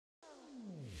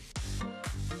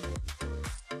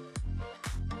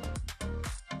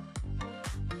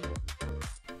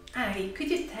Mari, could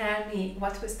you tell me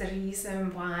what was the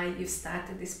reason why you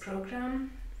started this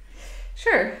program?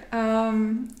 Sure.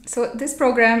 So this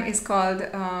program is called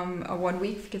a 1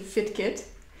 week fit kit,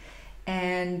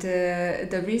 and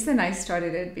the reason I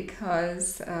started it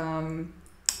because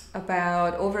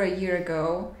about over a year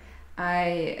ago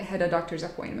I had a doctor's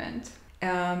appointment.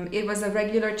 It was a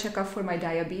regular checkup for my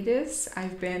diabetes.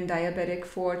 I've been diabetic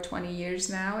for 20 years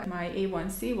now. My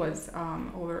A1C was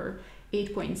over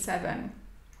 8.7,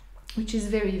 which is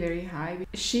very, very high.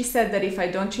 She said that if I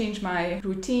don't change my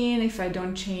routine, if I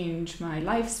don't change my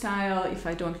lifestyle, if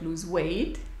I don't lose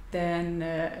weight, then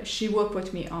she will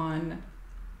put me on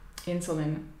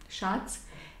insulin shots.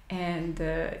 And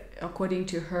according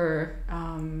to her,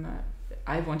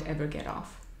 I won't ever get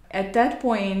off. At that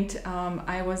point,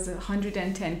 I was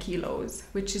 110 kilos,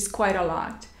 which is quite a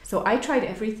lot. So I tried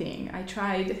everything. I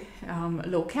tried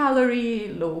low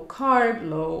calorie, low carb,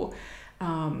 low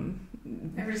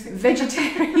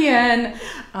vegetarian,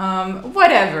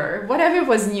 whatever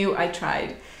was new, I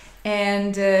tried.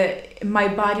 And my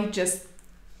body just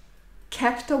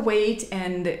kept the weight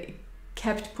and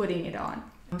kept putting it on.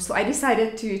 So I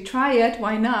decided to try it,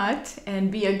 why not,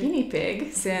 and be a guinea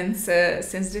pig. Since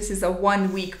this is a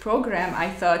 1 week program, I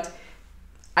thought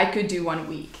I could do 1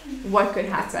 week. What could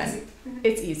happen?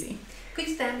 It's easy. Could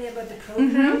you tell me about the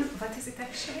program? What is it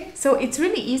actually? So it's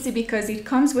really easy because it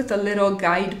comes with a little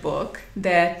guidebook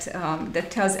that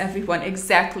tells everyone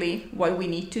exactly what we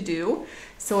need to do.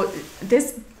 So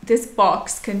this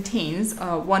box contains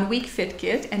a 1 week fit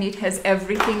kit, and it has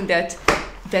everything that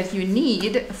you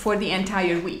need for the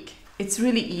entire week. It's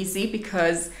really easy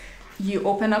because you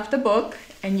open up the book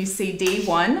and you say day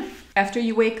 1. After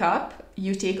you wake up,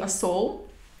 you take a Sol,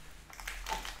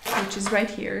 which is right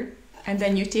here, and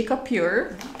then you take a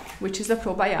Pure, which is a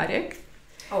probiotic.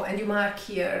 Oh, and you mark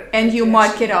here. And you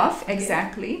mark it off,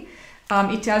 exactly.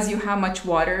 It tells you how much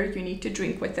water you need to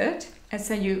drink with it. And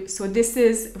so this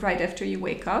is right after you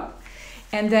wake up.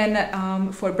 And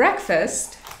then for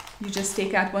breakfast, you just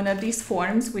take out one of these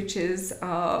forms, which is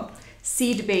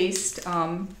seed-based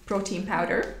protein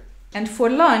powder. And for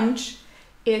lunch,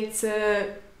 it's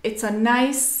a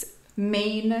nice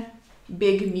main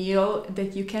big meal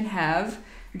that you can have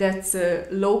that's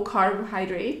low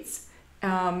carbohydrates,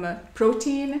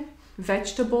 protein,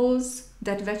 vegetables.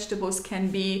 That vegetables can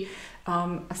be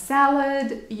a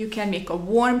salad, you can make a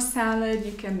warm salad,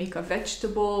 you can make a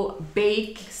vegetable,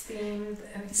 bake,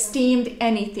 steamed,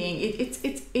 anything.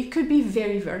 It could be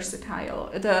very versatile.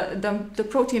 The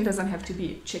protein doesn't have to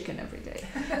be chicken every day.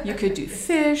 You could do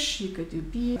fish, you could do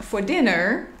beef. For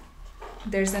dinner,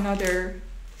 there's another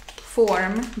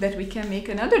form that we can make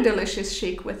another delicious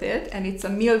shake with it, and it's a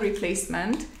meal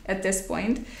replacement at this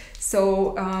point.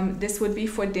 So this would be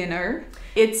for dinner.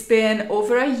 It's been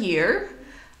over a year.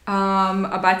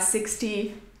 About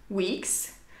 60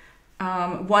 weeks.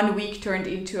 1 week turned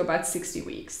into about 60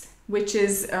 weeks, which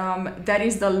is that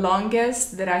is the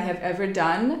longest that I have ever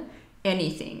done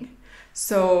anything.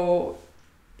 So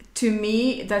to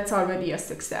me, that's already a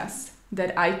success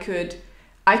that I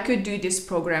could do this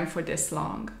program for this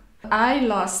long. I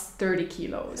lost 30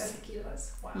 kilos. 30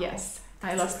 kilos. Wow. Yes.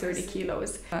 I lost 30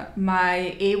 kilos.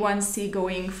 My A1C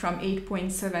going from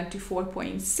 8.7 to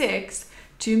 4.6,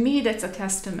 to me, that's a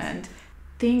testament.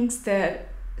 Things that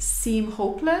seem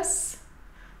hopeless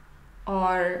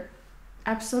are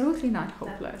absolutely not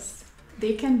hopeless.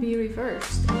 They can be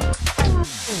reversed.